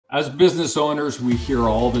As business owners, we hear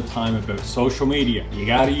all the time about social media. You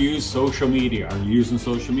got to use social media. Are you using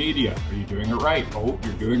social media? Are you doing it right? Oh,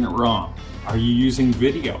 you're doing it wrong. Are you using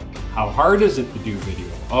video? How hard is it to do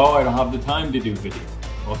video? Oh, I don't have the time to do video.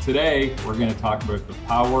 Well, today we're going to talk about the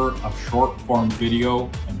power of short form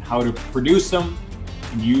video and how to produce them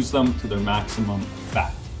and use them to their maximum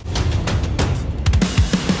effect.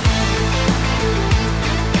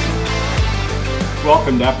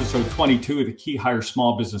 Welcome to episode 22 of the KeyHire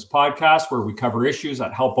Small Business Podcast, where we cover issues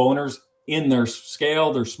that help owners in their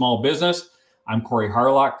scale, their small business. I'm Corey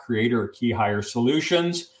Harlock, creator of KeyHire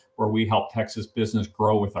Solutions, where we help Texas business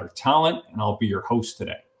grow with our talent, and I'll be your host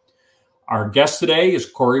today. Our guest today is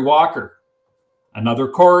Corey Walker. Another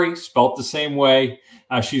Corey, spelt the same way.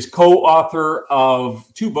 She's co-author of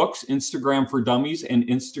two books, Instagram for Dummies and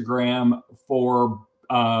Instagram for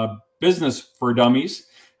Business for Dummies.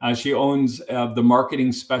 She owns the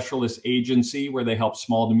Marketing Specialist Agency, where they help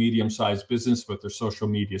small to medium-sized business with their social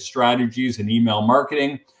media strategies and email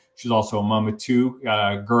marketing. She's also a mom of two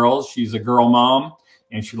girls. She's a girl mom,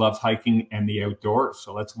 and she loves hiking and the outdoors.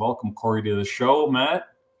 So let's welcome Corey to the show, Matt.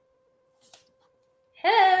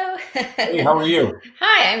 Hello. Hey, how are you?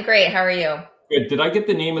 Hi, I'm great. How are you? Good. Did I get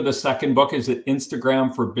the name of the second book? Is it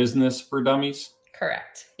Instagram for Business for Dummies?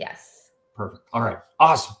 Correct. Yes. Perfect. All right.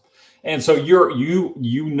 Awesome. And so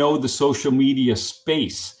you know the social media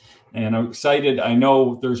space, and I'm excited. I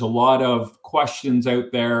know there's a lot of questions out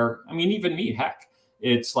there. I mean, even me, heck,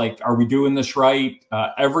 it's like, are we doing this right?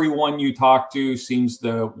 Everyone you talk to seems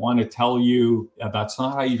to want to tell you that's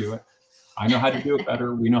not how you do it. I know how to do it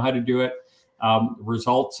better. We know how to do it.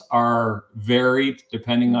 Results are varied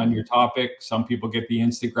depending on your topic. Some people get the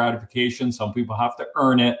instant gratification. Some people have to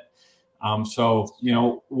earn it. So, you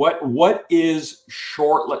know, what is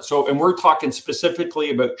short? So, and we're talking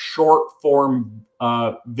specifically about short form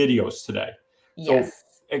videos today. Yes.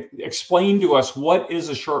 So explain to us, what is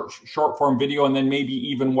a short form video, and then maybe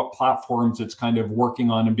even what platforms it's kind of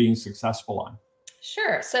working on and being successful on.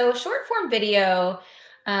 Sure. So short form video,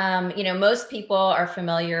 most people are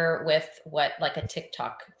familiar with what like a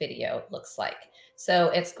TikTok video looks like. So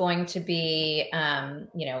it's going to be,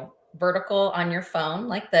 vertical on your phone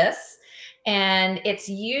like this. And it's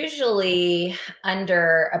usually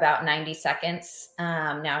under about 90 seconds.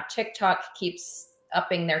 Now TikTok keeps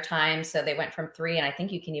upping their time. So they went from 3, and I think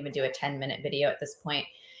you can even do a 10-minute video at this point.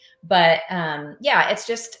 But it's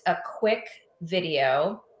just a quick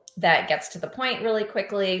video that gets to the point really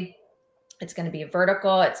quickly. It's going to be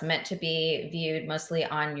vertical. It's meant to be viewed mostly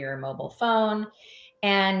on your mobile phone.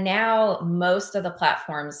 And now most of the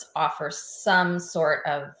platforms offer some sort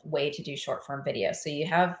of way to do short form video. So you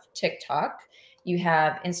have TikTok, you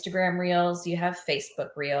have Instagram Reels, you have Facebook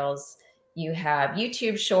Reels, you have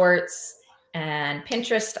YouTube Shorts, and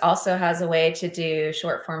Pinterest also has a way to do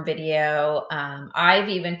short form video. I've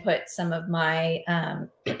even put some of my,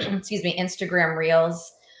 Instagram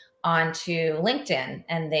Reels onto LinkedIn,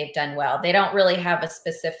 and they've done well. They don't really have a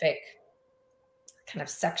specific kind of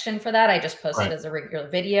section for that. I just post it as a regular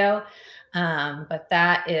video. But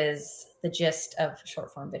that is the gist of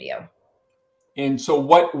short form video. And so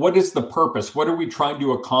what is the purpose? What are we trying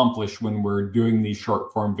to accomplish when we're doing these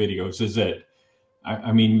short form videos? Is it,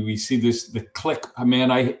 I mean, we see the click, man,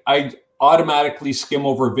 I automatically skim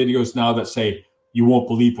over videos now that say, you won't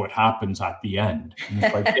believe what happens at the end. And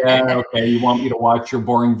it's like, yeah, okay, you want me to watch your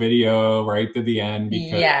boring video right to the end.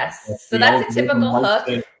 Yes. So that's a typical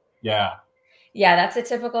hook. Yeah. Yeah, that's a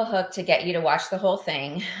typical hook to get you to watch the whole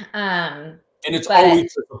thing. And it's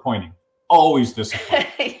always disappointing. Always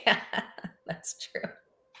disappointing. Yeah, that's true.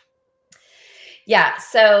 Yeah.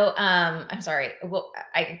 So I'm sorry. Well,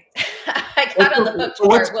 I got on the hook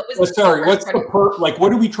part. What was sorry? What's the like?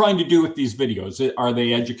 What are we trying to do with these videos? Are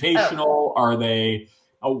they educational? Are they?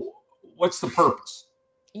 What's the purpose?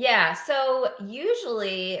 Yeah. So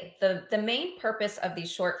usually the main purpose of these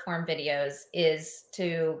short form videos is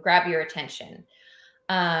to grab your attention.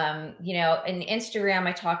 In Instagram,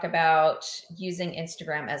 I talk about using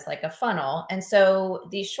Instagram as like a funnel. And so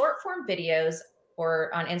these short form videos, or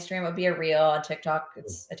on Instagram would be a reel, on TikTok,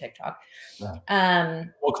 it's a TikTok. Yeah.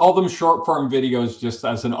 We'll call them short form videos just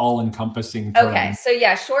as an all encompassing term. Okay. So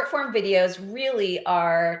yeah, short form videos really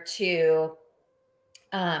are to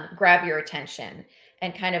grab your attention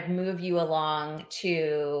and kind of move you along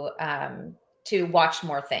to watch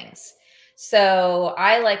more things. So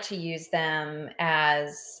I like to use them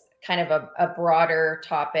as kind of a broader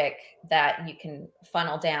topic that you can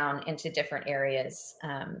funnel down into different areas.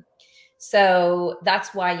 So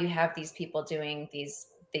that's why you have these people doing these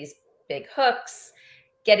big hooks,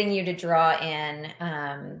 getting you to draw in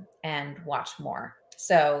and watch more.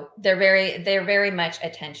 So they're very much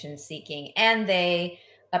attention seeking, and they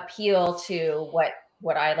appeal to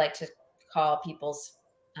what I like to call people's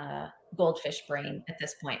goldfish brain at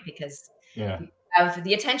this point, because Yeah. you have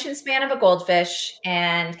the attention span of a goldfish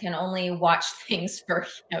and can only watch things for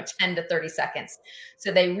 10 to 30 seconds.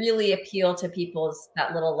 So they really appeal to people's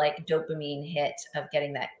that little like dopamine hit of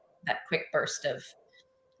getting that quick burst of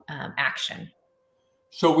action.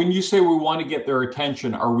 So when you say we want to get their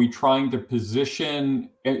attention, are we trying to position?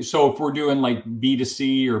 So if we're doing like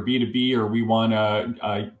B2C or B2B, or we want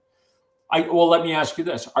to, well, let me ask you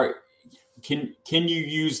this: can you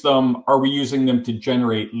use them? Are we using them to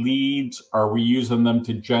generate leads? Are we using them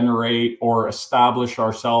to generate or establish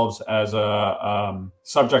ourselves as a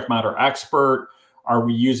subject matter expert? Are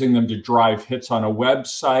we using them to drive hits on a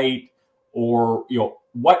website? Or,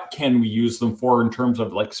 what can we use them for in terms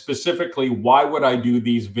of, like, specifically, why would I do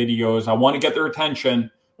these videos? I want to get their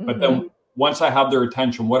attention, but then once I have their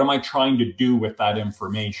attention, what am I trying to do with that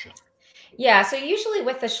information? Yeah, so usually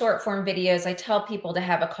with the short form videos, I tell people to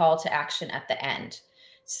have a call to action at the end.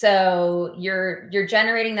 So you're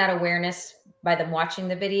generating that awareness by them watching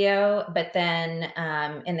the video, but then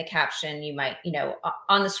in the caption, you might,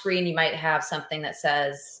 on the screen, you might have something that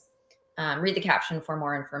says, read the caption for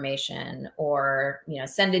more information, or,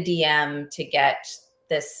 send a DM to get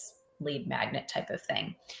this lead magnet type of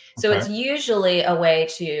thing. So it's usually a way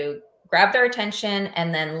to grab their attention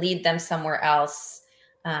and then lead them somewhere else,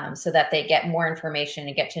 so that they get more information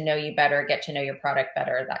and get to know you better, get to know your product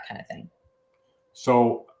better, that kind of thing.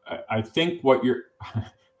 So I think what you're,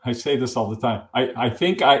 I say this all the time. I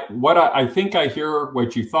think I hear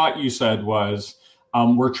what you thought you said was,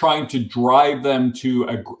 we're trying to drive them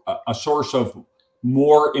to a source of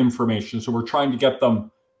more information. So we're trying to get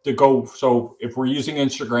them to go. So if we're using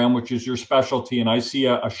Instagram, which is your specialty, and I see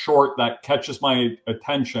a short that catches my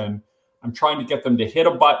attention, I'm trying to get them to hit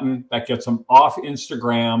a button that gets them off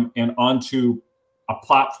Instagram and onto a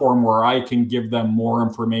platform where I can give them more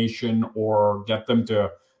information, or get them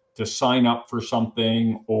to sign up for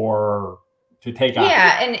something, or to take action.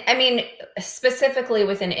 Yeah. And I mean, specifically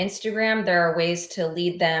within Instagram, there are ways to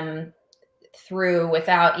lead them through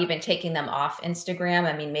without even taking them off Instagram.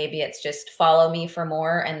 I mean, maybe it's just follow me for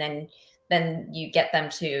more, and then you get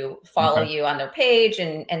them to follow you on their page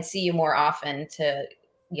and see you more often to,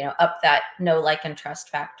 up that know, like, and trust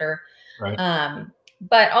factor. Right.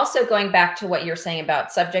 But also going back to what you're saying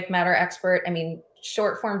about subject matter expert, I mean,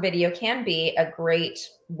 short form video can be a great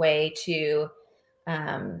way to,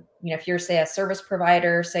 if you're, say, a service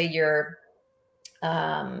provider, say you're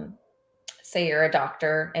a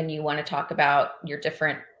doctor and you want to talk about your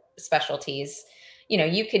different specialties,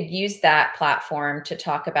 you could use that platform to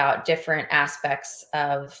talk about different aspects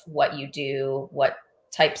of what you do, what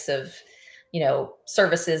types of,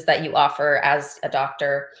 services that you offer as a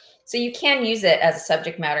doctor. So you can use it as a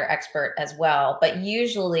subject matter expert as well. But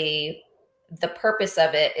usually the purpose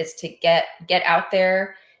of it is to get out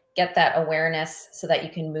there, get that awareness so that you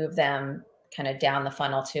can move them kind of down the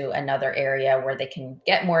funnel to another area where they can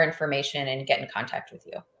get more information and get in contact with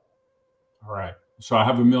you. All right. So I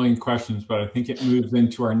have a million questions, but I think it moves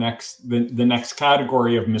into our the next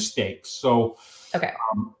category of mistakes. So okay.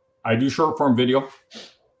 I do short form video.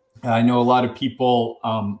 I know a lot of people,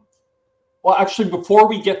 well, actually, before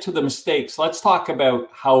we get to the mistakes, let's talk about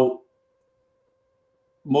how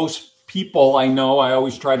most people I know, I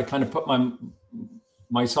always try to kind of put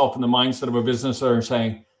myself in the mindset of a business owner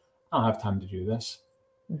saying, I don't have time to do this.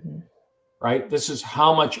 Right? This is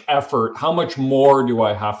how much effort, how much more do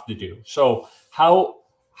I have to do? So how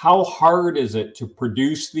hard is it to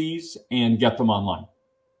produce these and get them online?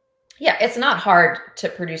 Yeah, it's not hard to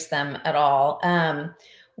produce them at all.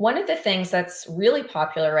 One of the things that's really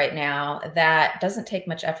popular right now that doesn't take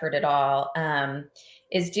much effort at all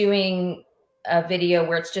is doing a video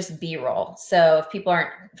where it's just B-roll. So if people aren't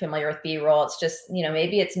familiar with B-roll, it's just,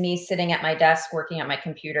 maybe it's me sitting at my desk working at my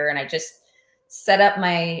computer, and I just set up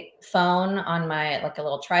my phone on my, like, a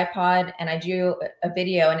little tripod, and I do a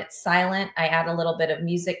video and it's silent. I add a little bit of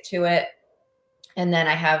music to it. And then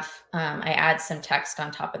I add some text on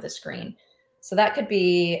top of the screen. So that could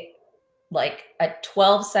be like a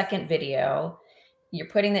 12-second video. You're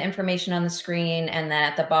putting the information on the screen, and then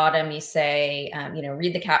at the bottom you say,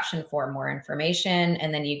 read the caption for more information,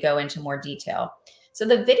 and then you go into more detail. So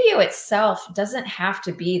the video itself doesn't have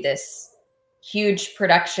to be this huge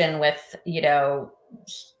production with,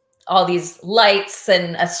 all these lights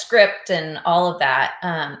and a script and all of that.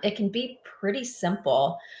 It can be pretty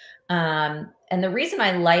simple. And the reason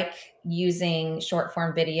I like using short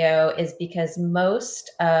form video is because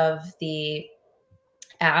most of the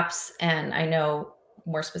apps, and I know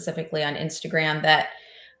more specifically on Instagram, that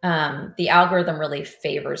the algorithm really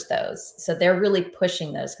favors those. So they're really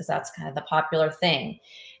pushing those because that's kind of the popular thing.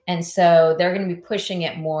 And so they're going to be pushing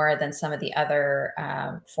it more than some of the other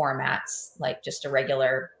formats, like just a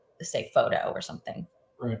regular, say, photo or something.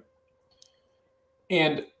 Right.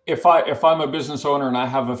 And if I'm a business owner and I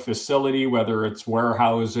have a facility, whether it's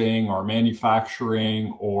warehousing or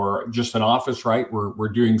manufacturing or just an office, right? We're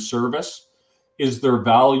doing service. Is there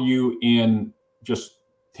value in just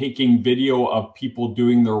taking video of people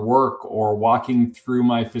doing their work or walking through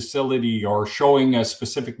my facility or showing a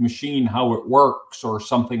specific machine how it works or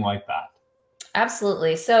something like that?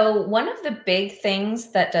 Absolutely. So one of the big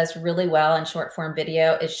things that does really well in short form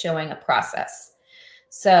video is showing a process.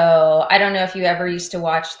 So I don't know if you ever used to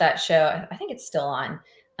watch that show. I think it's still on,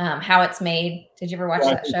 How It's Made. Did you ever watch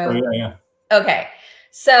that show? So, yeah. Okay.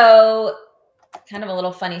 So kind of a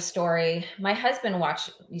little funny story. My husband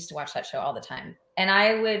used to watch that show all the time. And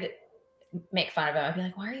I would make fun of him. I'd be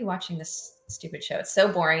like, why are you watching this stupid show? It's so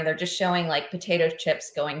boring. They're just showing like potato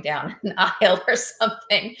chips going down an aisle or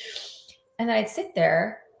something. And then I'd sit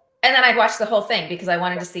there and then I'd watch the whole thing because I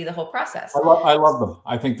wanted to see the whole process. I love them.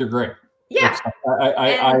 I think they're great. Yeah.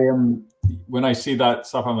 I am, when I see that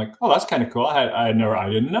stuff, I'm like, oh, that's kind of cool. I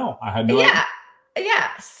didn't know. I had no idea.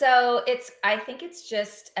 Yeah. So I think it's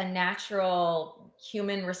just a natural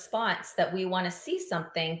human response that we want to see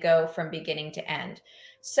something go from beginning to end.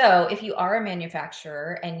 So if you are a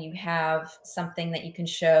manufacturer and you have something that you can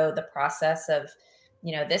show the process of,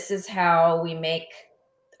 this is how we make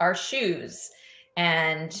our shoes,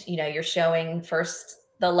 and, you're showing first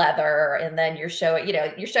the leather and then you're showing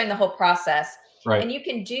the whole process. Right. And you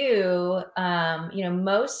can do,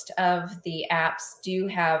 most of the apps do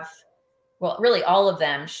have, well, really all of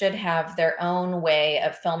them should have their own way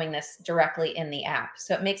of filming this directly in the app.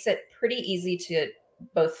 So it makes it pretty easy to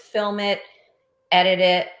both film it, edit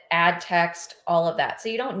it, add text, all of that. So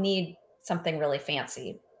you don't need something really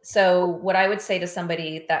fancy. So what I would say to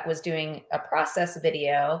somebody that was doing a process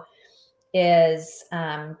video is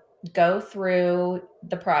go through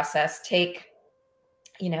the process, take,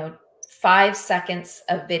 5 seconds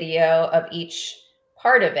of video of each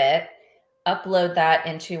part of it, upload that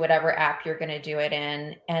into whatever app you're going to do it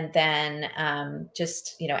in, and then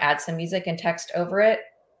just, add some music and text over it,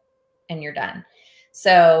 and you're done.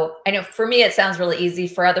 So I know for me, it sounds really easy.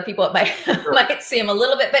 For other people, it might, might seem a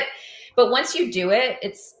little bit, but once you do it,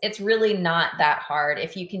 it's really not that hard.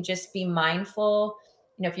 If you can just be mindful,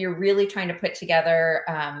 if you're really trying to put together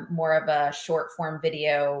more of a short form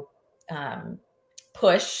video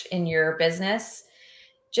push in your business,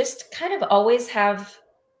 just kind of always have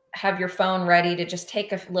your phone ready to just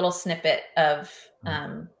take a little snippet of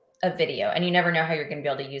a video, and you never know how you're going to be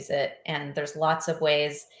able to use it. And there's lots of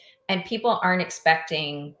ways, and people aren't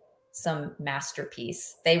expecting some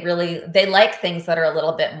masterpiece. They like things that are a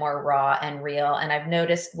little bit more raw and real. And I've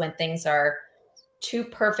noticed when things are too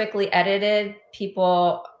perfectly edited,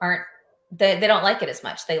 people they don't like it as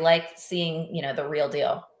much. They like seeing, the real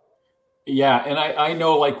deal. Yeah. And I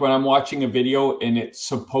know, like, when I'm watching a video and it's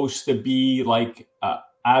supposed to be like,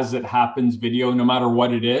 as it happens video, no matter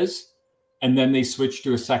what it is, and then they switch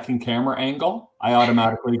to a second camera angle, I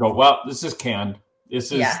automatically go, well, this is canned.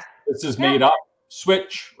 This is made up.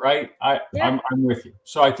 Switch, right? I'm with you.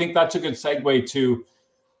 So I think that's a good segue to,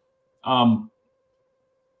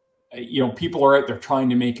 people are out there trying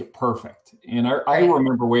to make it perfect. And I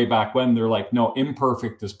remember way back when they're like, no,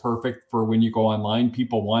 imperfect is perfect for when you go online.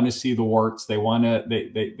 People want to see the warts. They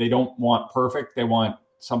don't want perfect. They want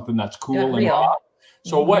something that's cool and raw.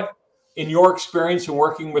 So what, in your experience in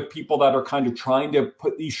working with people that are kind of trying to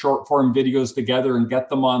put these short form videos together and get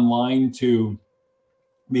them online to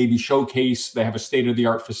maybe showcase they have a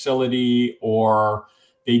state-of-the-art facility, or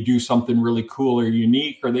they do something really cool or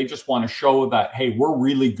unique, or they just want to show that, hey, we're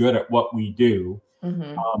really good at what we do.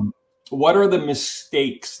 What are the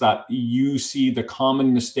mistakes that you see, the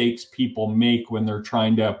common mistakes people make when they're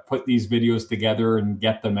trying to put these videos together and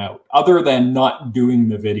get them out, other than not doing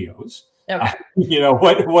the videos? Okay.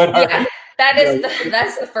 What are,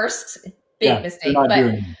 that's the first big mistake.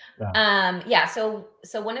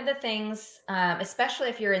 So one of the things, especially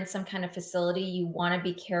if you're in some kind of facility, you want to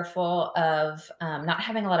be careful of not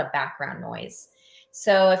having a lot of background noise.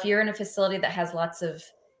 So if you're in a facility that has lots of,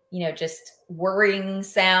 just whirring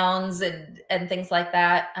sounds and things like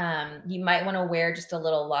that, you might want to wear just a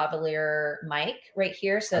little lavalier mic right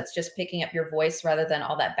here. So it's just picking up your voice rather than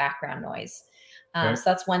all that background noise. So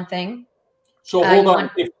that's one thing. So hold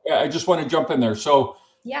on. I just want to jump in there. So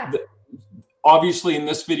yeah. Obviously in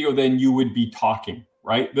this video, then you would be talking,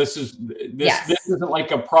 right? This Yes. isn't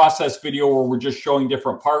like a process video where we're just showing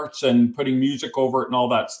different parts and putting music over it and all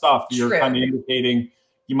that stuff. You're True. kind of indicating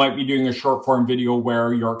you might be doing a short form video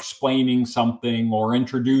where you're explaining something or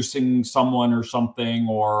introducing someone or something,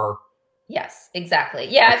 or Yes, exactly.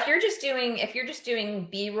 Yeah, if you're just doing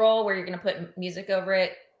B-roll where you're going to put music over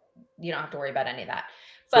it, you don't have to worry about any of that.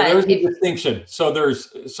 so But there's a if distinction.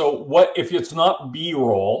 So what if it's not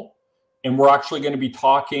B-roll and we're actually going to be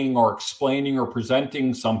talking or explaining or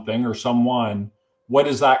presenting something or someone, what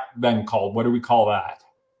is that then called? What do we call that?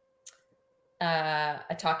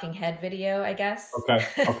 a talking head video, I guess. Okay.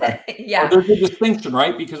 Okay. Oh, Yeah. there's a distinction,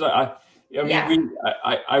 right? Because I mean, Yeah.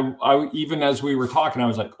 I even as we were talking, I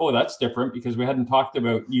was like, oh, that's different because we hadn't talked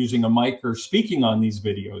about using a mic or speaking on these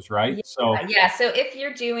videos, right? Yeah, So, yeah. So if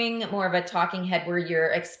you're doing more of a talking head where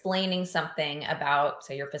you're explaining something about,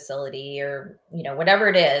 say, your facility or, whatever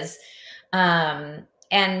it is,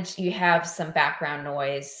 and you have some background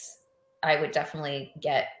noise, I would definitely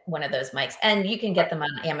get one of those mics. And you can get them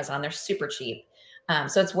on Amazon. They're super cheap.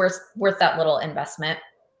 So it's worth that little investment.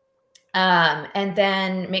 And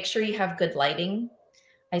then make sure you have good lighting.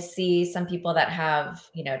 I see some people that have,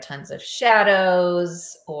 tons of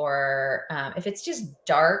shadows, or if it's just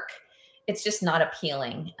dark, it's just not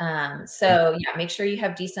appealing. So yeah, make sure you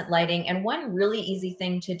have decent lighting. And one really easy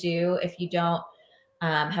thing to do if you don't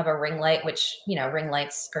have a ring light, which, ring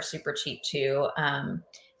lights are super cheap too,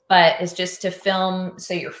 but is just to film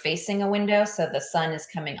so you're facing a window so the sun is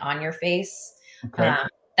coming on your face. okay.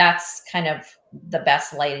 That's kind of the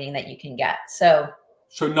best lighting that you can get. So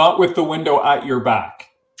Not with the window at your back.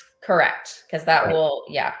 correct, because that Right. will,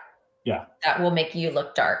 that will make you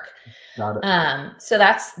look dark. Got it. So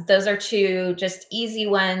those are two just easy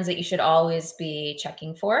ones that you should always be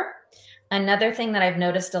checking for. Another thing that I've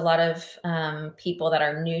noticed a lot of people that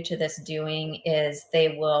are new to this doing is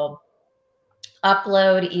they will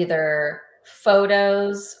upload either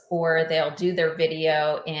photos or they'll do their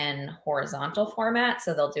video in horizontal format.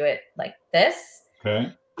 So they'll do it like this.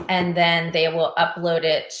 Okay. And then they will upload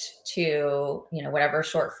it to, whatever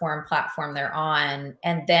short form platform they're on.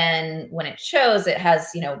 And then when it shows, it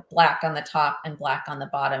has, black on the top and black on the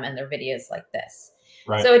bottom, and their video is like this.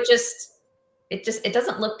 Right. So it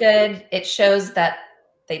doesn't look good. It shows that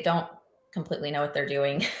they don't completely know what they're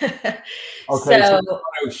doing. Okay. So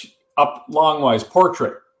Up long wise,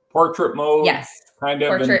 portrait mode. yes, Kind of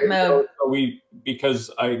portrait mode. So because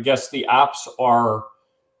I guess the apps are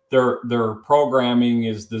their programming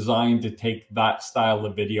is designed to take that style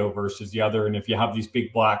of video versus the other. And if you have these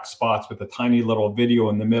big black spots with a tiny little video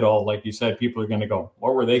in the middle, like you said, people are going to go,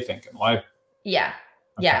 what were they thinking? Why? Yeah.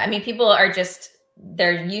 Okay. Yeah. I mean, people are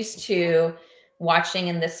they're used to watching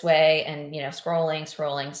in this way and,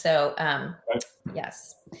 scrolling. So, Right.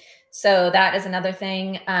 yes. So that is another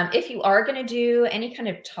thing. If you are going to do any kind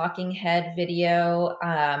of talking head video,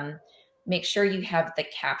 make sure you have the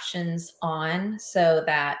captions on so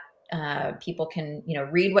that people can,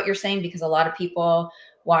 read what you're saying, because a lot of people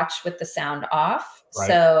watch with the sound off. Right.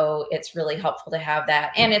 So it's really helpful to have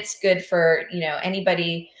that. And it's good for,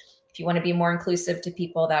 anybody, if you want to be more inclusive to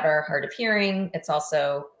people that are hard of hearing, it's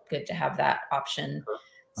also good to have that option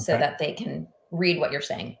so that they can read what you're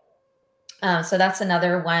saying. So that's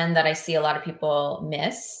another one that I see a lot of people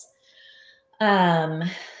miss.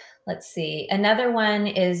 Let's see. Another one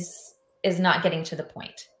is not getting to the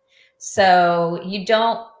point. So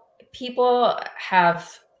people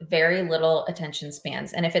have very little attention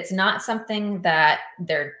spans. And if it's not something that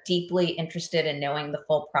they're deeply interested in knowing the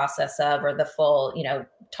full process of, or the full,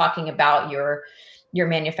 talking about your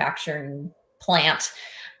manufacturing plant,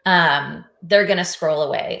 they're going to scroll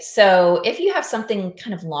away. So if you have something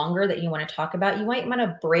kind of longer that you want to talk about, you might want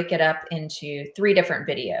to break it up into 3 different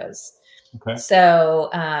videos. Okay. So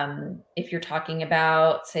if you're talking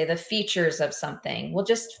about, say, the features of something, we'll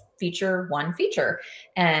just feature one feature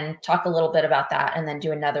and talk a little bit about that, and then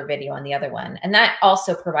do another video on the other one. And that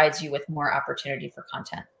also provides you with more opportunity for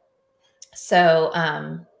content. So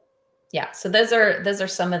yeah, so those are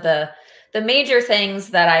some of the major things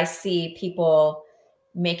that I see people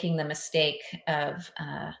making the mistake of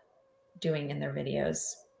doing in their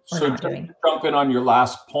videos or So not doing. to jump in on your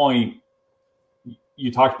last point,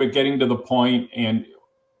 you talked about getting to the point, and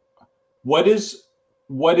what is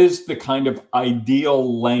the kind of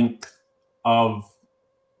ideal length of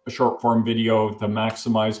a short form video to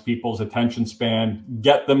maximize people's attention span,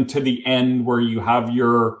 get them to the end where you have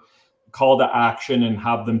your call to action and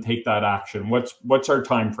have them take that action? What's our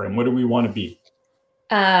time frame? What do we want to be?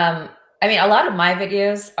 I mean, a lot of my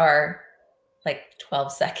videos are like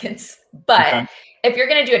 12 seconds, but if you're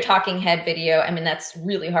going to do a talking head video, I mean, that's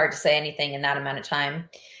really hard to say anything in that amount of time.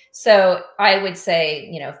 So I would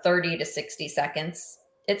say, 30 to 60 seconds.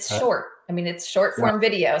 It's short. I mean, it's short form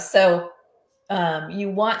video. So you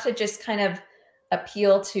want to just kind of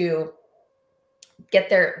appeal to get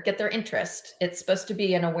their interest. It's supposed to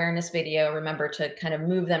be an awareness video. Remember to kind of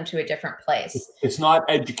move them to a different place. It's not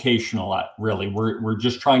educational, really. We're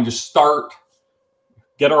just trying to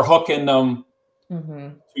get our hook in them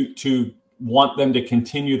to want them to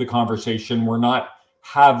continue the conversation. We're not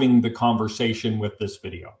having the conversation with this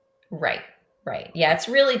video. Right. Yeah, it's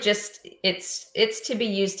really just it's to be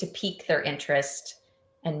used to pique their interest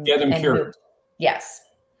and get them curious. Yes.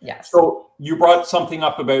 So you brought something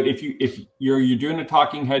up about if you're doing a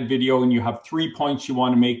talking head video and you have 3 points you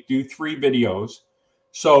want to make, do 3 videos.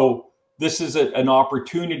 So this is an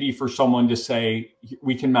opportunity for someone to say,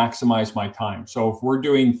 we can maximize my time. So if we're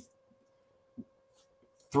doing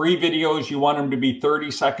 3 videos, you want them to be 30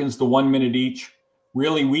 seconds to 1 minute each.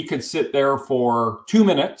 Really, we could sit there for 2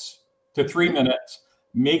 minutes to 3 minutes,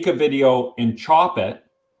 make a video and chop it.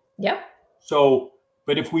 Yep. So,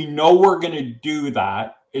 but if we know we're going to do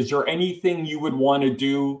that, is there anything you would want to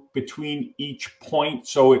do between each point?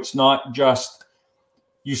 So it's not just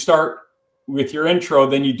you start with your intro,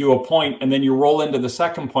 then you do a point, and then you roll into the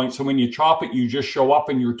second point. So when you chop it, you just show up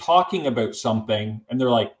and you're talking about something, and they're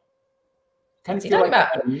like, kind of feel like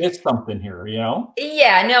I missed something here,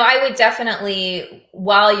 Yeah, no, I would definitely,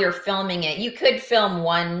 while you're filming it, you could film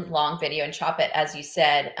one long video and chop it, as you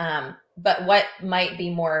said. But what might be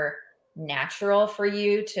more natural for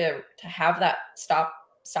you to have that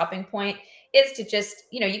stopping point is to just,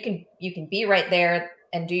 you can be right there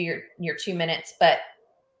and do your 2 minutes, but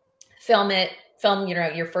film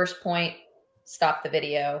your first point, stop the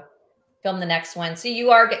video, film the next one. So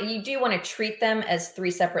you do want to treat them as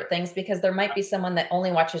 3 separate things, because there might be someone that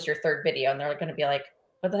only watches your third video and they're going to be like,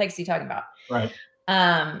 what the heck is he talking about? Right.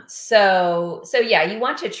 So yeah, you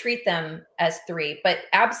want to treat them as 3, but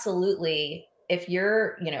absolutely, if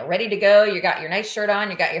you're, ready to go, you got your nice shirt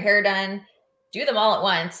on, you got your hair done, do them all at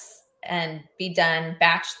once and be done,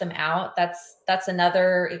 batch them out. That's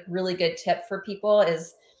another really good tip for people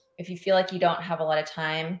is if you feel like you don't have a lot of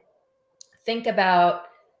time, think about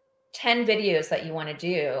 10 videos that you want to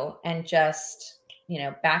do and just,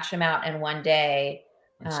 batch them out in one day.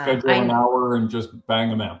 Schedule an hour and just bang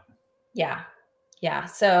them out. Yeah.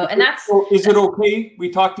 So, and is it okay? We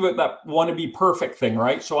talked about that want to be perfect thing,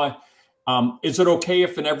 right? So is it okay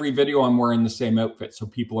if in every video I'm wearing the same outfit? So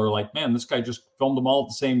people are like, man, this guy just filmed them all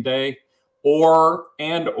the same day. Or,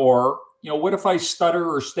 what if I stutter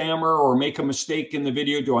or stammer or make a mistake in the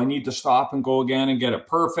video? Do I need to stop and go again and get it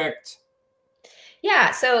perfect?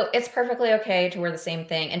 Yeah, so it's perfectly okay to wear the same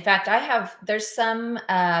thing. In fact, there's some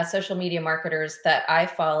social media marketers that I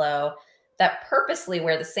follow that purposely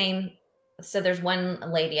wear the same. So there's one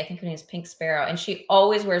lady, I think her name is Pink Sparrow, and she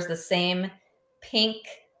always wears the same pink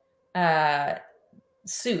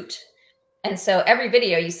suit. And so every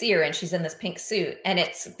video you see her in, she's in this pink suit, and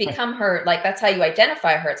it's become her, like, that's how you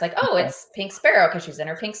identify her. It's like, oh, it's Pink Sparrow because she's in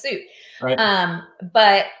her pink suit. Right.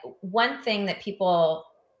 But one thing that people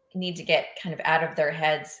need to get kind of out of their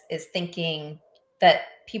heads is thinking that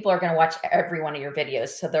people are going to watch every one of your videos.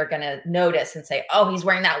 So they're going to notice and say, oh, he's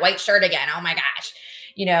wearing that white shirt again. Oh my gosh.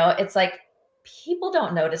 It's like people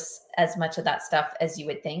don't notice as much of that stuff as you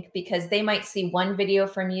would think, because they might see one video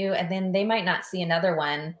from you and then they might not see another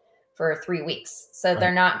one for 3 weeks. So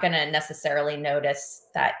they're not going to necessarily notice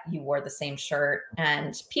that you wore the same shirt,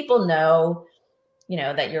 and people know,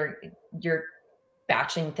 that you're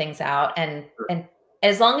batching things out, and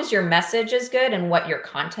as long as your message is good and what your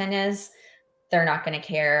content is, they're not going to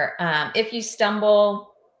care. If you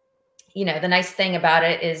stumble, the nice thing about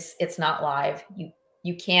it is it's not live.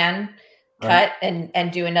 You can cut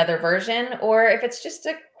and do another version, or if it's just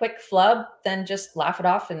a quick flub, then just laugh it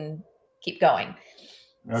off and keep going.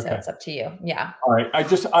 Okay. So it's up to you. Yeah. All right.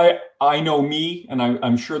 I know me, and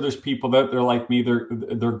I'm sure there's people that they're like me.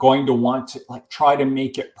 They're going to want to try to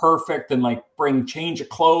make it perfect and change of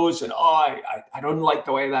clothes, and I don't like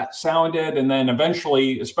the way that sounded. And then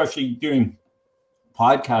eventually, especially doing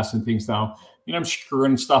podcasts and things now, I'm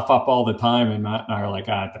screwing stuff up all the time, and Matt and I are like,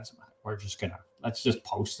 it doesn't matter. Let's just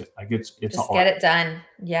post it. It's just get it done.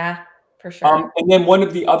 Yeah. For sure. And then one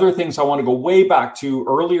of the other things I want to go way back to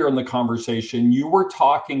earlier in the conversation, you were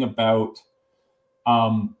talking about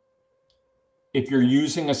if you're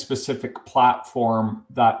using a specific platform,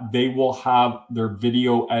 that they will have their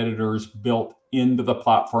video editors built into the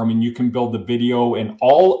platform, and you can build the video and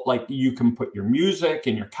you can put your music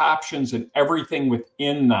and your captions and everything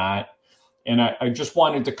within that. And I just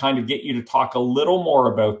wanted to kind of get you to talk a little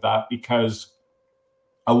more about that, because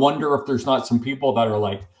I wonder if there's not some people that are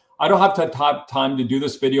like, I don't have to have time to do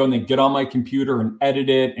this video and then get on my computer and edit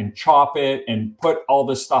it and chop it and put all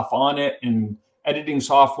this stuff on it. And editing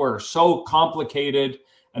software is so complicated.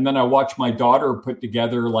 And then I watch my daughter put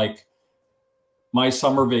together like my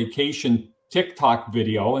summer vacation TikTok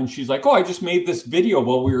video. And she's like, oh, I just made this video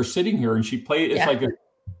while we were sitting here. And she played, it's like a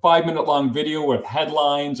 5-minute long video with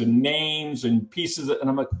headlines and names and pieces. And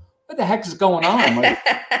I'm like, what the heck is going on? Like,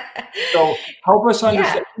 so help us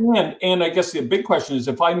understand. Yeah. And I guess the big question is,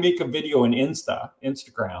 if I make a video in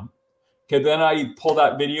Instagram, can then I pull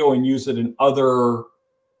that video and use it in other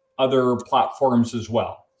platforms as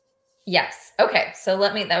well? Yes. Okay. So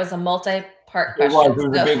that was a multi-part question. It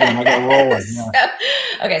was a big one. I got rolling. Yeah.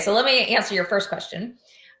 Okay. So let me answer your first question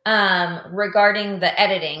regarding the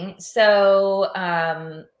editing. So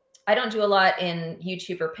I don't do a lot in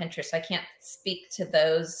YouTube or Pinterest. I can't speak to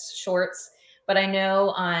those shorts, but I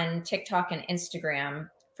know on TikTok and Instagram,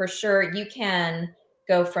 for sure, you can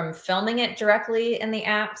go from filming it directly in the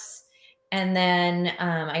apps. And then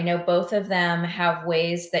I know both of them have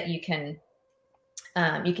ways that you can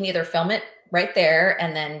either film it right there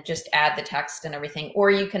and then just add the text and everything,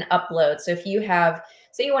 or you can upload. So if you have,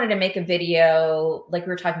 say you wanted to make a video like we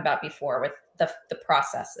were talking about before with the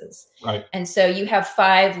processes. Right. And so you have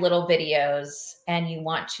 5 little videos and you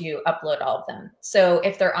want to upload all of them. So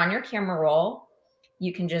if they're on your camera roll,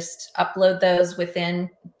 you can just upload those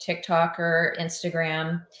within TikTok or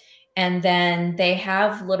Instagram. And then they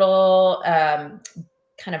have little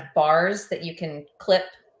kind of bars that you can clip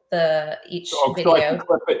each video. So I can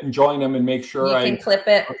clip it and join them and make sure you can clip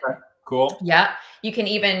it. Okay, cool. Yeah. You can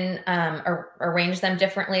even arrange them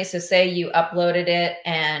differently. So say you uploaded it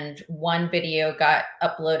and one video got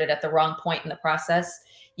uploaded at the wrong point in the process.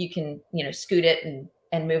 You can, scoot it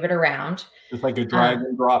and move it around. Just like a drag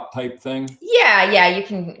and drop type thing. Yeah. You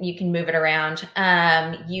can move it around.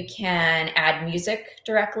 You can add music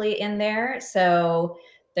directly in there. So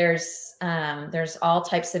there's all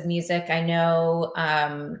types of music. I know,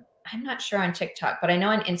 I'm not sure on TikTok, but I know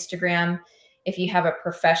on Instagram, if you have a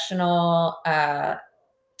professional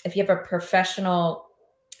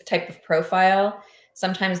type of profile,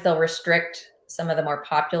 sometimes they'll restrict some of the more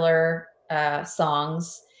popular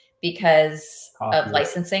songs because of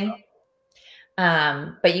licensing.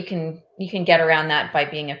 But you can get around that by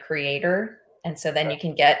being a creator. And so then you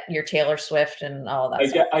can get your Taylor Swift and all of that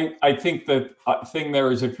stuff. I think the thing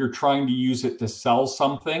there is, if you're trying to use it to sell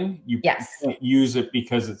something, you can't use it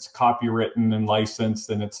because it's copywritten and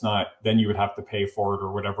licensed, and it's not, then you would have to pay for it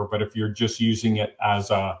or whatever. But if you're just using it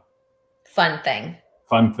as a fun thing,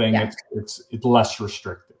 it's less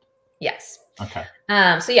restricted. Yes. Okay.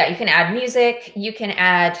 So yeah, you can add music, you can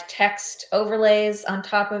add text overlays on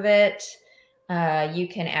top of it. You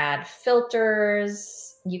can add filters.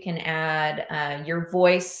 You can add your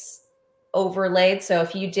voice overlaid. So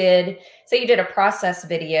if you say you did a process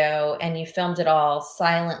video and you filmed it all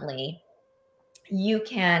silently, you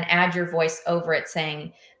can add your voice over it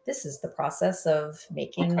saying, this is the process of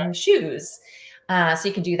making shoes. So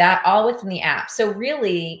you can do that all within the app. So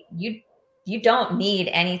really, you don't need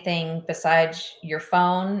anything besides your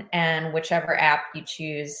phone and whichever app you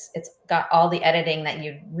choose. It's got all the editing that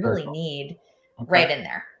you really need right in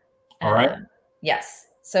there. All right. Yes.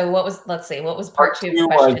 So let's see, what was part 2 of the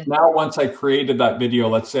question? Now, once I created that video,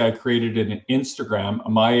 let's say I created it in Instagram,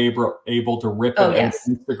 am I able to rip it into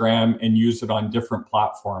Instagram and use it on different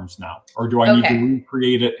platforms now? Or do I need to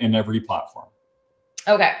recreate it in every platform?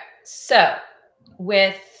 Okay. So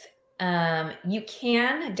you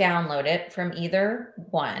can download it from either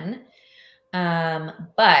one.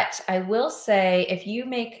 But I will say, if you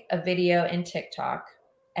make a video in TikTok,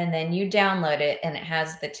 and then you download it and it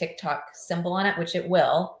has the TikTok symbol on it, which it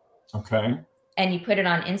will. Okay. And you put it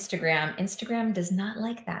on Instagram. Instagram does not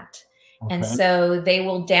like that. Okay. And so they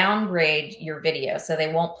will downgrade your video. So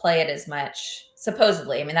they won't play it as much,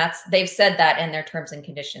 supposedly. I mean, they've said that in their terms and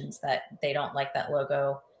conditions that they don't like that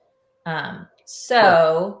logo.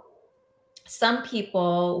 So some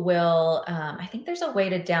people will, I think there's a way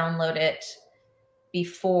to download it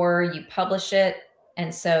before you publish it.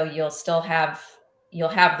 And so you'll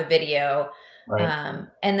have the video. Right.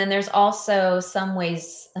 And then there's also some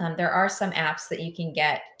ways, there are some apps that you can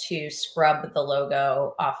get to scrub the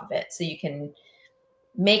logo off of it. So you can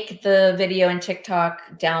make the video in TikTok,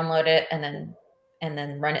 download it, and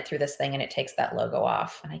then run it through this thing and it takes that logo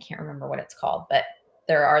off. And I can't remember what it's called, but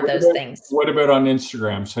there are those things. What about on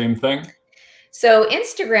Instagram? Same thing? So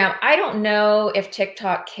Instagram, I don't know if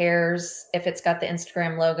TikTok cares if it's got the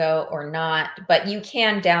Instagram logo or not, but you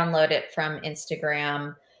can download it from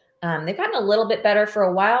Instagram. They've gotten a little bit better. For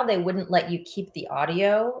a while, they wouldn't let you keep the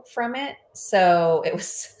audio from it. So it was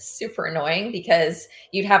super annoying because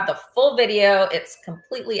you'd have the full video, it's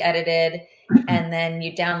completely edited, and then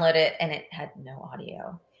you download it and it had no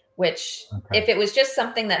audio, which if it was just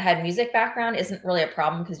something that had music background isn't really a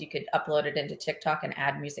problem because you could upload it into TikTok and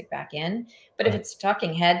add music back in. But if it's a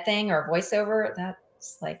talking head thing or voiceover,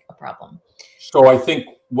 that's like a problem. So I think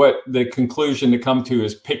what the conclusion to come to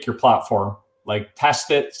is pick your platform. Like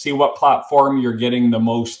test it, see what platform you're getting the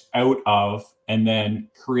most out of, and then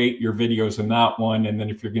create your videos in that one. And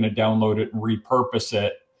then if you're going to download it and repurpose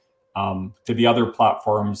it to the other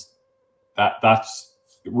platforms, that's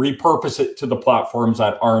repurpose it to the platforms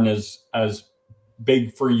that aren't as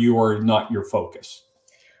big for you or not your focus.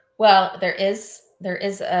 Well, there is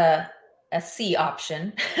a C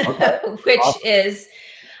option, okay. which awesome. Is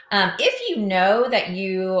if you know that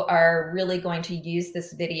you are really going to use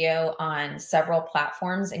this video on several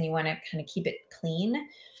platforms and you want to kind of keep it clean,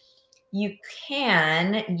 you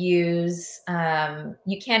can use,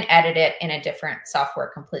 you can edit it in a different software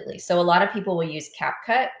completely. So a lot of people will use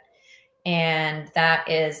CapCut, and that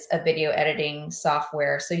is a video editing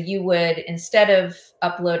software. So you would, instead of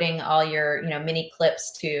uploading all your, mini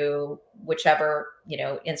clips to whichever,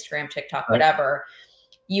 Instagram, TikTok, whatever,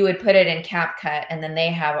 you would put it in CapCut, and then they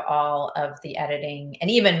have all of the editing and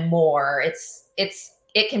even more.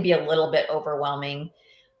 It can be a little bit overwhelming.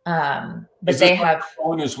 But they have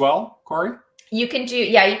phone as well, Corey? You can do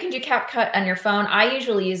CapCut on your phone. I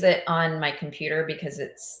usually use it on my computer because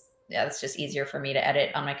it's just easier for me to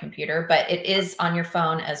edit on my computer, but it is on your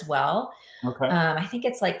phone as well. Okay. I think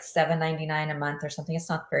it's like $7.99 a month or something. It's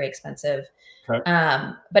not very expensive. Okay.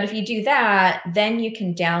 But if you do that, then you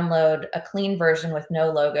can download a clean version with no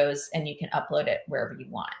logos and you can upload it wherever you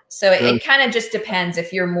want. So it kind of just depends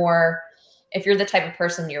if you're the type of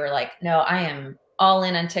person you're like, no, I am all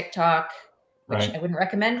in on TikTok, which I wouldn't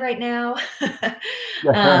recommend right now.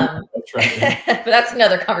 That's right. But that's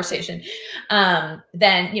another conversation.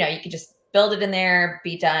 Then, you can just build it in there,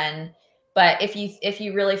 be done. But if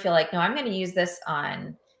you really feel like, no, I'm going to use this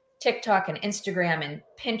on TikTok and Instagram and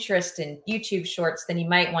Pinterest and YouTube Shorts, then you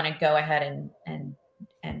might want to go ahead and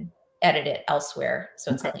edit it elsewhere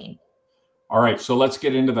so it's clean. All right, so let's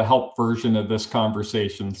get into the help version of this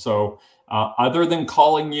conversation. So other than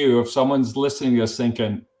calling you, if someone's listening to this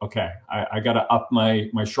thinking, okay, I got to up my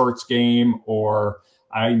shorts game, or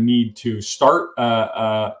I need to start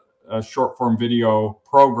a short form video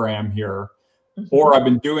program here, or I've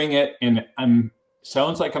been doing it and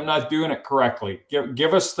sounds like I'm not doing it correctly.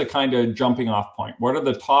 Give us the kind of jumping off point. What are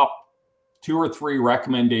the top 2 or 3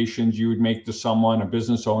 recommendations you would make to someone, a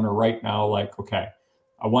business owner right now? Like, okay,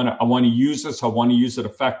 I want to use this. I want to use it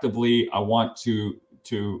effectively. I want to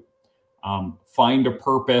find a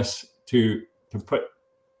purpose to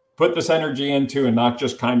put this energy into, and not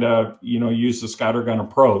just kind of, use the scattergun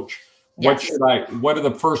approach. Yes. What are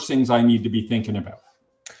the first things I need to be thinking about?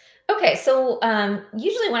 Okay, so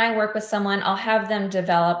usually when I work with someone, I'll have them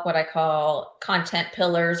develop what I call content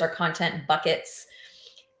pillars or content buckets.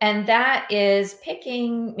 And that is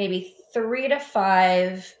picking maybe 3 to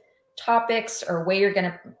 5 topics or ways you're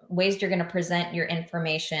going to present your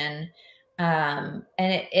information. And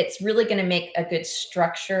it's really going to make a good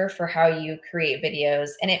structure for how you create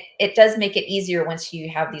videos. And it does make it easier once you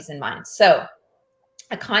have these in mind. So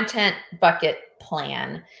a content bucket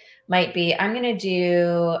plan might be, I'm going to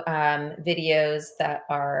do videos that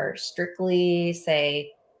are strictly,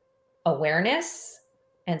 say, awareness.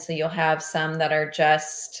 And so you'll have some that are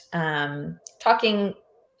just talking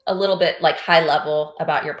a little bit like high level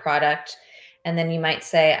about your product. And then you might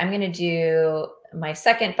say, I'm going to do, my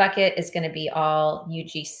second bucket is going to be all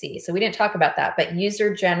UGC. So we didn't talk about that, but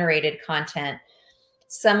user generated content.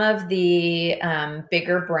 Some of the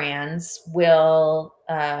bigger brands will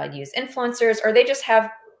use influencers, or they just have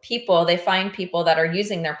people, they find people that are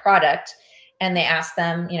using their product and they ask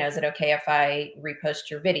them, is it okay if I repost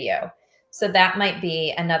your video? So that might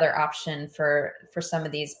be another option for some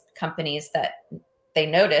of these companies that they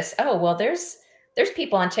notice, oh, well, there's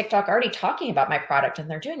people on TikTok already talking about my product and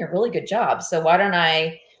they're doing a really good job. So why don't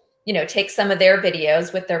I, take some of their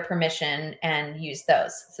videos with their permission and use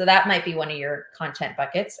those? So that might be one of your content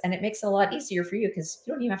buckets, and it makes it a lot easier for you because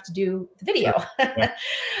you don't even have to do the video. Sure.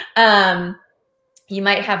 Yeah. You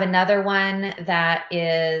might have another one that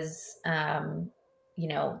is, one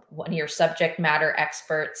of your subject matter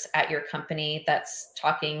experts at your company that's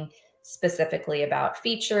talking specifically about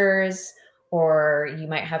features, or you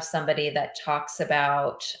might have somebody that talks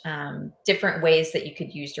about different ways that you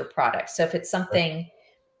could use your product. So if it's something,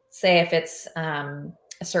 say if it's a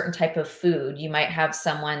certain type of food, you might have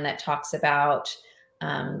someone that talks about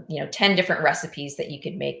 10 different recipes that you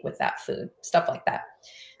could make with that food, stuff like that.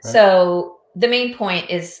 Okay. So the main point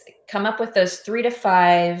is come up with those 3 to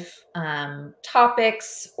 5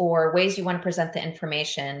 topics or ways you want to present the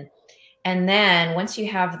information. And then once you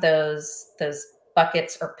have those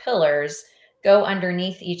buckets or pillars, go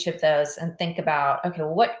underneath each of those and think about, okay,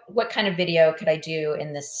 well, what kind of video could I do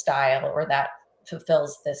in this style or that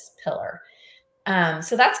fulfills this pillar?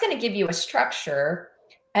 So that's going to give you a structure.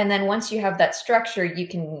 And then once you have that structure, you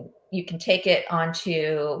can take it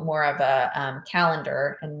onto more of a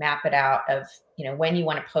calendar and map it out of, when you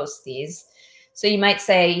want to post these. So you might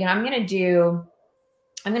say, I'm going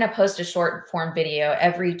to post a short form video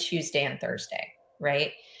every Tuesday and Thursday,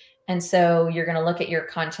 right? And so you're going to look at your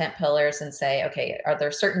content pillars and say, okay, are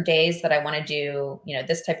there certain days that I want to do,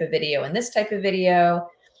 this type of video and this type of video?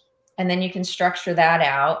 And then you can structure that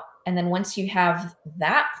out. And then once you have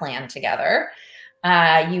that plan together,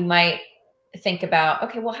 you might think about,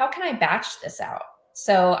 okay, well, how can I batch this out?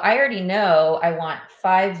 So I already know I want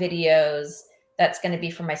 5 videos that's going to be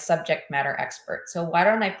for my subject matter expert. So why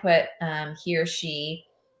don't I put he or she,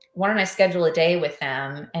 why don't I schedule a day with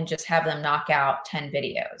them and just have them knock out 10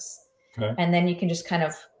 videos? Okay. And then you can just kind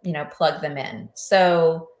of, plug them in.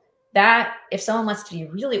 So that if someone wants to be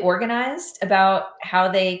really organized about how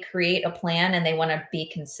they create a plan and they want to be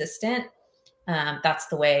consistent, that's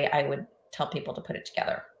the way I would tell people to put it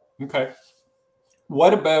together. Okay.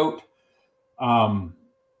 What about,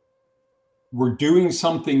 we're doing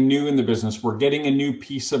something new in the business. We're getting a new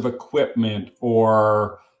piece of equipment,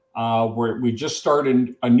 or we just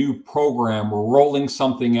started a new program. We're rolling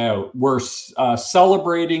something out. We're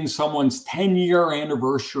celebrating someone's 10-year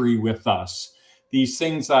anniversary with us. These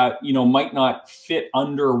things that, might not fit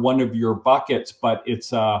under one of your buckets, but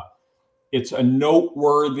it's a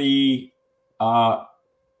noteworthy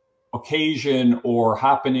occasion or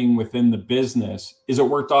happening within the business. Is it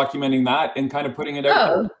worth documenting that and kind of putting it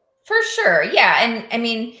out there? For sure. Yeah. And I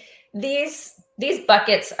mean, these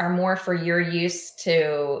buckets are more for your use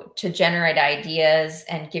to generate ideas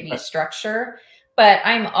and give you structure. But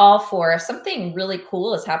I'm all for, if something really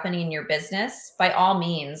cool is happening in your business, by all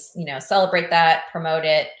means, celebrate that, promote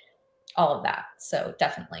it, all of that. So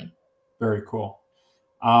definitely. Very cool.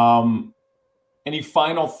 Any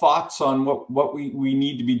final thoughts on what we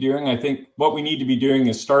need to be doing? I think what we need to be doing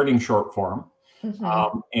is starting short form.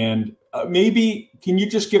 And maybe can you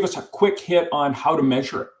just give us a quick hit on how to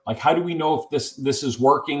measure it? Like, how do we know if this is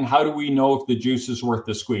working? How do we know if the juice is worth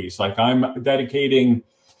the squeeze? Like, I'm dedicating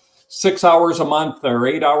 6 hours a month or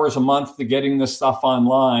 8 hours a month to getting this stuff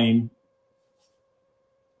online.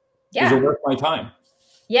 Yeah. Is it worth my time?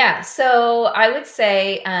 Yeah. So I would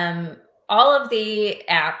say all of the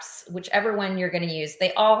apps, whichever one you're going to use,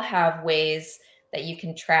 they all have ways that you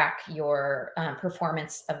can track your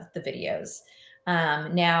performance of the videos.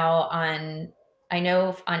 Now I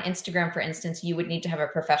know on Instagram, for instance, you would need to have a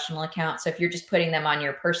professional account. So if you're just putting them on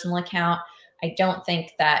your personal account, I don't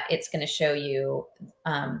think that it's going to show you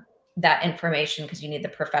that information because you need the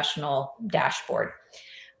professional dashboard.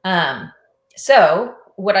 So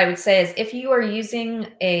what I would say is if you are using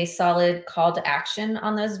a solid call to action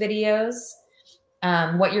on those videos,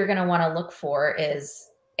 what you're going to want to look for is,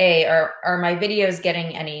 are my videos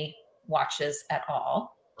getting any watches at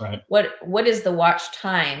all? Right. What is the watch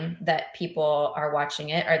time that people are watching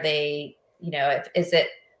it? Are they, is it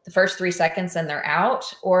the first 3 seconds and they're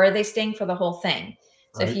out, or are they staying for the whole thing?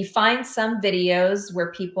 So if you find some videos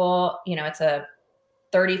where people, it's a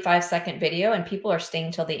 35-second video and people are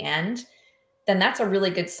staying till the end, then that's a really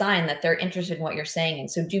good sign that they're interested in what you're saying.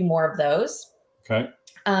 And so do more of those. Okay.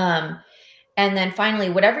 And then finally,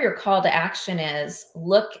 whatever your call to action is,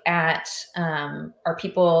 look at, are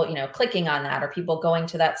people, clicking on that? Are people going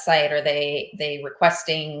to that site? Are they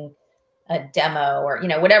requesting a demo or,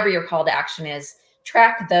 whatever your call to action is?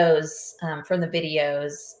 Track those from the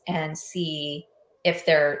videos and see if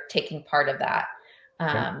they're taking part of that.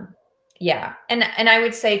 Yeah. And I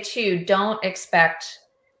would say too, don't expect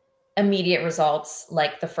immediate results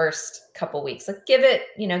like the first couple weeks. Like give it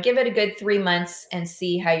a good 3 months and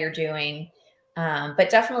see how you're doing.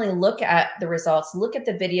 But definitely look at the results, look at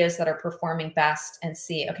the videos that are performing best and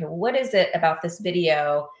see, okay, well, what is it about this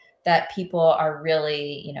video that people are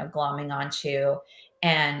really, glomming onto,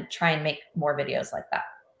 and try and make more videos like that.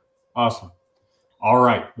 Awesome. All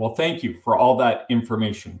right. Well, thank you for all that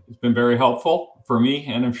information. It's been very helpful for me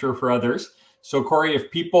and I'm sure for others. So Corey,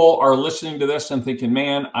 if people are listening to this and thinking,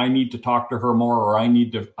 man, I need to talk to her more, or I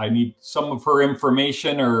need some of her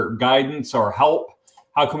information or guidance or help,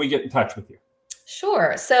 how can we get in touch with you?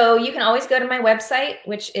 Sure. So you can always go to my website,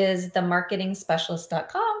 which is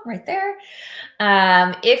themarketingspecialist.com, right there.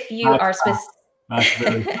 If you are specific. That's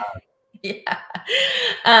very sad. Yeah.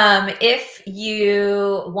 If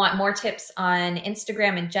you want more tips on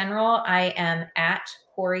Instagram in general, I am at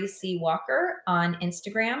Corey C. Walker on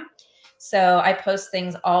Instagram. So I post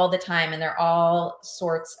things all the time, and they're all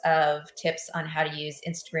sorts of tips on how to use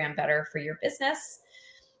Instagram better for your business.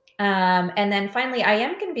 And then finally, I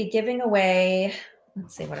am going to be giving away,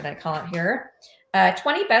 let's see, what did I call it here?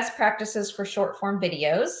 20 best practices for short form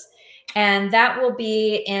videos. And that will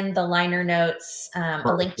be in the liner notes,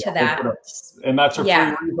 a link to that. And that's a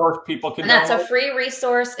free resource people can download? That's a free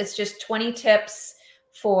resource. It's just 20 tips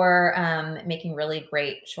for making really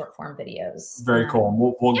great short form videos. Very cool.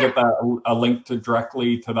 And we'll get that a link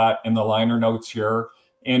directly to that in the liner notes here.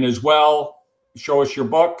 And as well, show us your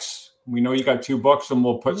books. We know you got 2 books, and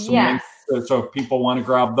we'll put some links. So if people want to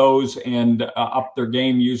grab those and up their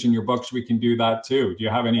game using your books, we can do that too. Do you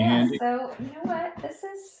have any handy? So you know what? This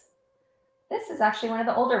is actually one of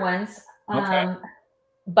the older ones. Okay.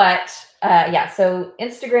 But so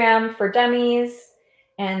Instagram for Dummies,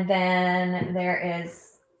 and then there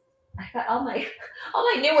is, I got all my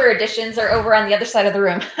newer editions are over on the other side of the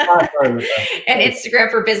room. And Instagram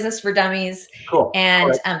for Business for Dummies. Cool.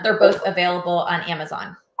 And they're both available on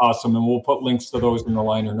Amazon. Awesome. And we'll put links to those in the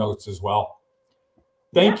liner notes as well.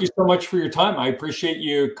 Thank you so much for your time. I appreciate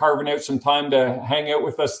you carving out some time to hang out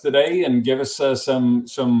with us today and give us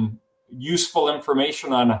some useful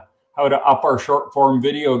information on how to up our short form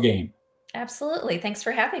video game. Absolutely. Thanks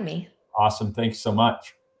for having me. Awesome. Thanks so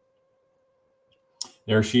much.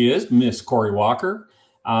 There she is, Miss Corey Walker.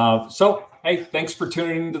 Hey, thanks for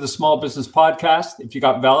tuning into the Small Business Podcast. If you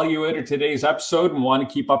got value out of today's episode and want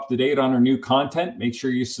to keep up to date on our new content, make sure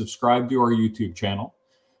you subscribe to our YouTube channel.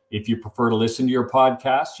 If you prefer to listen to your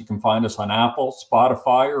podcast, you can find us on Apple,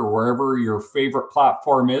 Spotify, or wherever your favorite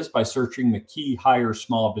platform is by searching the KeyHire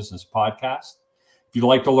Small Business Podcast. If you'd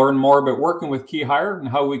like to learn more about working with KeyHire and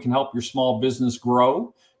how we can help your small business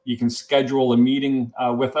grow, you can schedule a meeting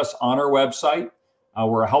with us on our website.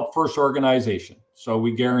 We're a help-first organization, so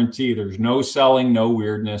we guarantee there's no selling, no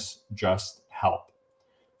weirdness, just help.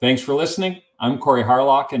 Thanks for listening. I'm Corey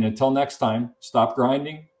Harlock, and until next time, stop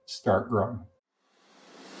grinding, start growing.